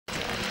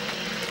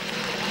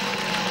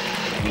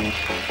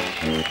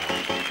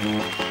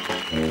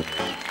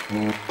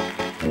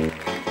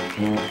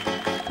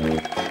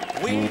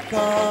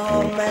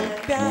Welcome and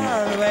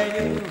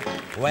bienvenue,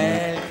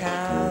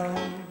 welcome.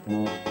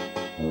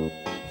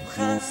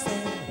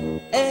 Français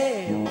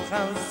et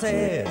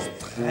français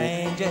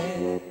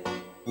stranger.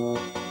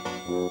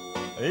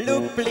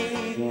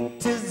 L'oubli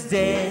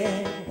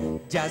Tuesday,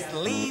 just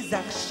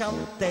Lisa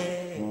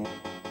chanter.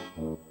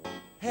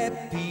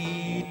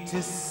 Happy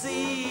to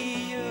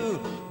see you,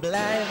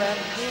 bleiben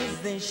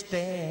ist nicht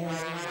der.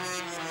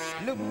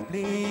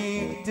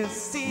 L'oubli to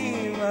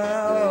see you,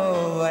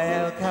 oh,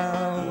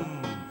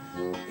 welcome.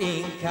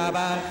 In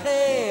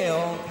cabaret,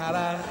 en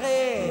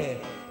cabaret,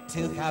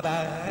 to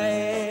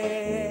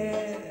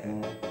cabaret.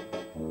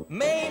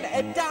 Main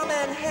et dames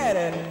and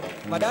herren,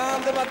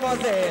 madame de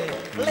mademoiselle,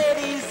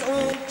 ladies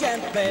and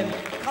gentlemen,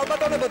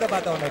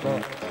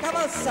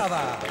 comment ça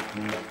va?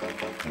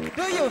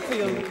 Do you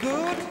feel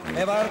good?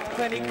 Ebert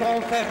König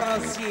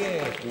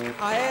Konferencier,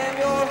 I am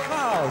your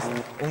host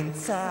und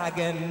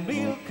sagen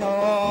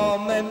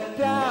willkommen,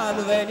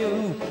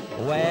 bienvenue,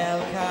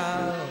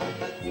 welcome.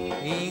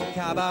 In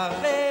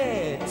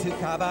cabaret, to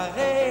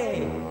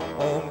cabaret,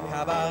 en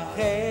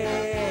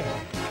cabaret.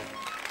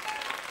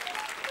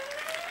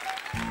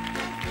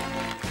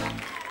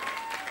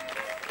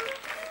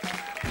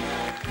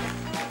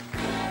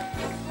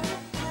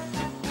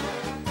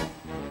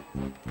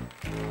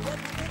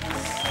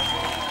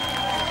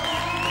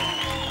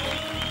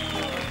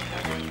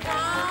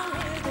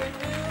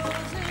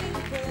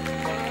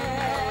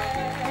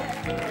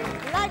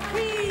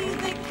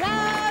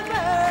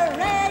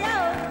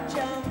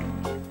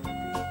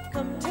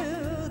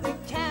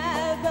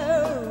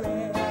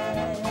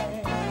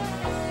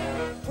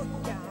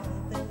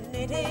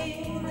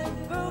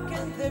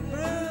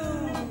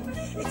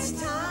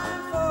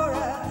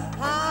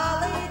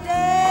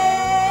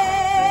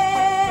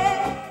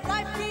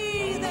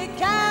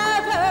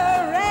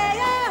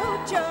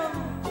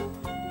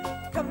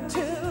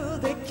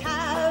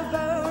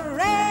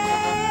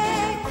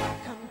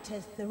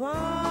 The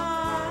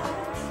wine,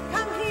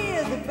 come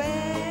hear the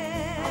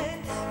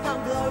band,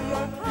 come blow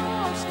your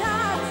horns,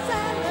 come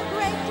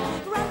celebrate,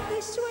 rock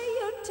this way,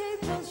 your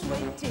table's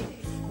waiting.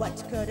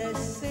 What's good as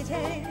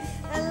sitting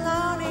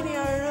alone in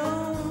your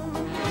room?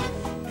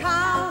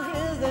 Come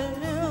hear the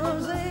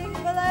music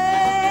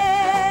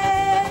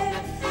play,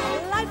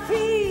 life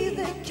is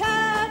the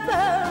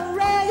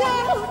cabaret,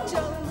 oh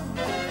John,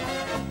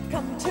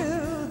 come to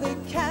the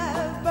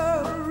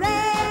cabaret.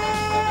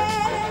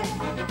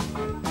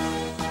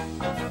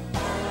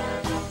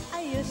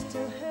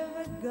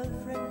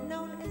 Girlfriend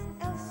known as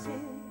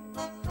Elsie,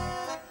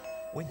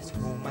 with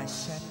whom I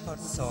shared for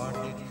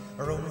sordid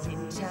rooms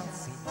in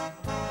Chelsea.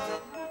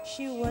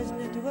 She was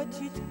not what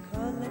you'd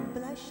call a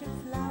blush of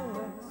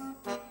flowers.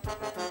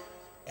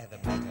 As a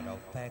matter of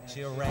fact,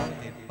 she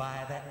rented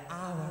by the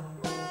hour.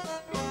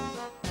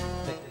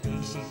 The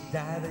day she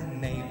died, the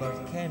neighbors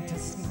came to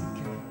sneak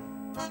her.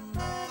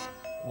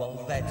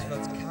 Well, that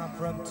was come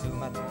from too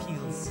much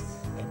pills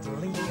and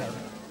liquor.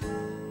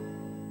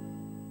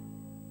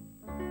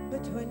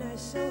 But when I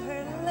saw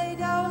her laid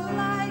down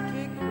like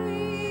a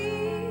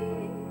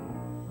queen,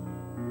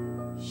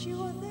 she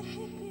was the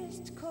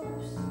happiest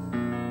corpse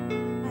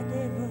I'd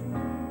ever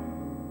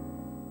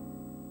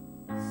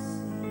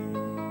seen.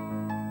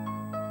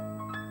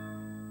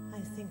 I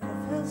think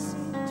of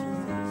Elsie to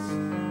this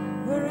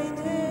very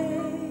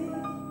day.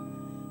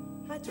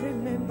 I'd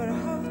remember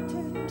how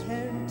to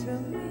turn to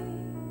me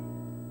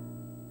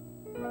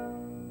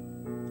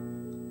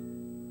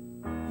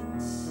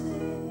and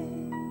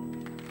say,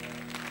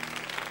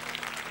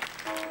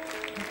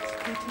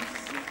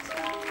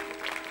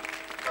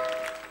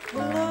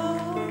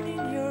 alone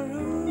in your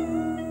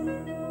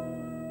room,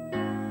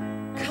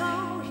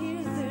 come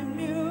hear the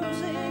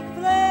music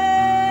play.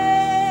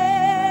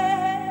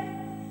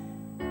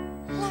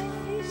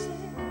 Life is a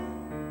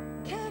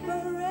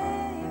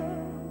cabaret,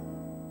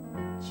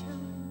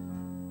 chump.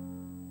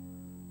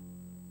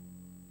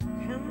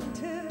 Come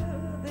to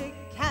the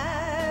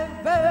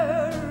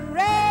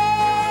cabaret.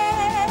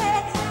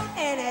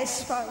 And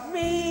as for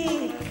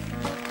me,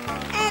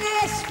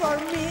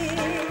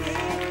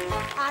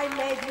 I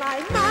made my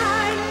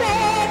mind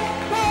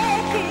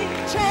back in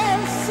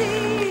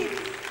Chelsea.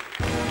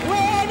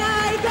 When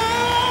I go,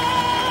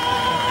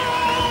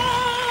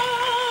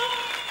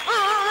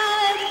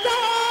 I'm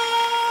going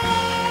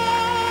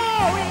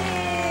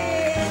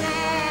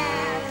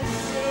and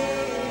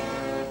see.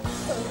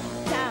 Put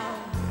down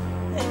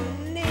the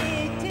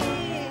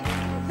knitting,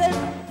 the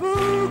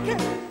book,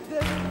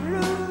 the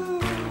blue.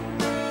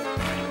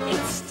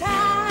 It's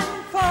time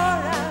for a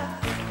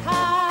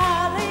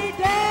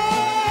holiday.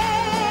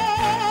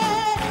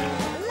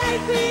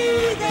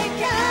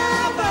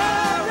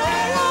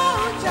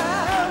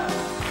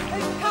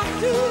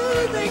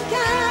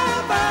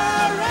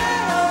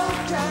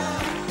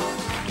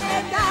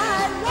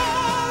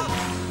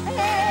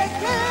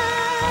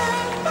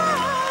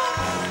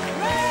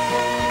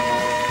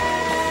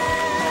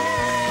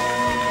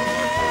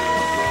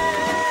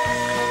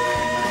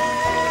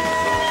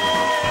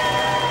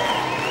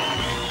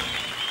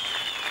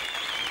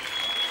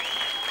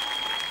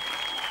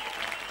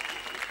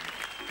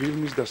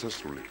 ფილმის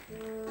დასასრული.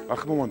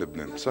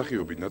 ახმოვანებდნენ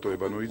მსახიობი ნატო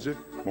ებანოიძე,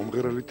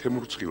 მომღერალი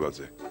თემო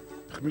რცხილაძე,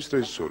 ხმის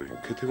რეჟისორი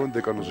ქეთევან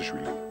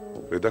დეკანოზიშვილი,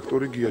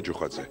 რედაქტორი გია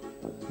ჯოხაძე,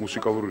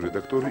 მუსიკალური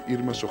რედაქტორი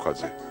ირმა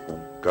სოხაძე,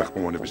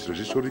 გახმოვანების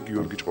რეჟისორი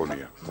გიორგი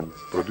ჭყონია,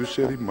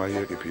 პროდიუსერი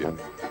მაია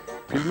ყიფიანი.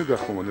 ფილმი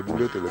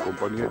გახმოვანებულია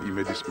ტელეკომპანია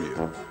იმედის მიერ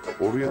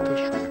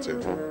 2007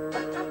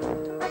 წელს.